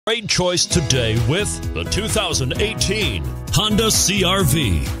Great choice today with the 2018 Honda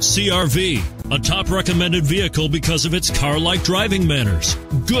CR-V. CR-V, a top recommended vehicle because of its car-like driving manners,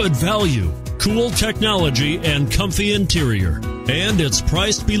 good value, cool technology, and comfy interior. And it's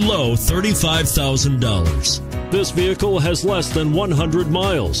priced below $35,000. This vehicle has less than 100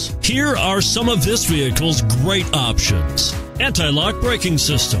 miles. Here are some of this vehicle's great options: anti-lock braking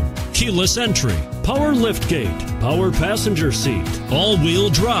system, keyless entry, power liftgate, power passenger seat, all-wheel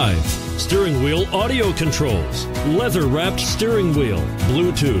drive, steering wheel audio controls, leather-wrapped steering wheel,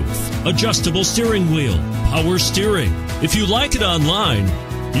 Bluetooth, adjustable steering wheel, power steering. If you like it online,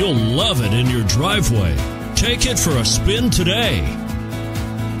 you'll love it in your driveway. Take it for a spin today.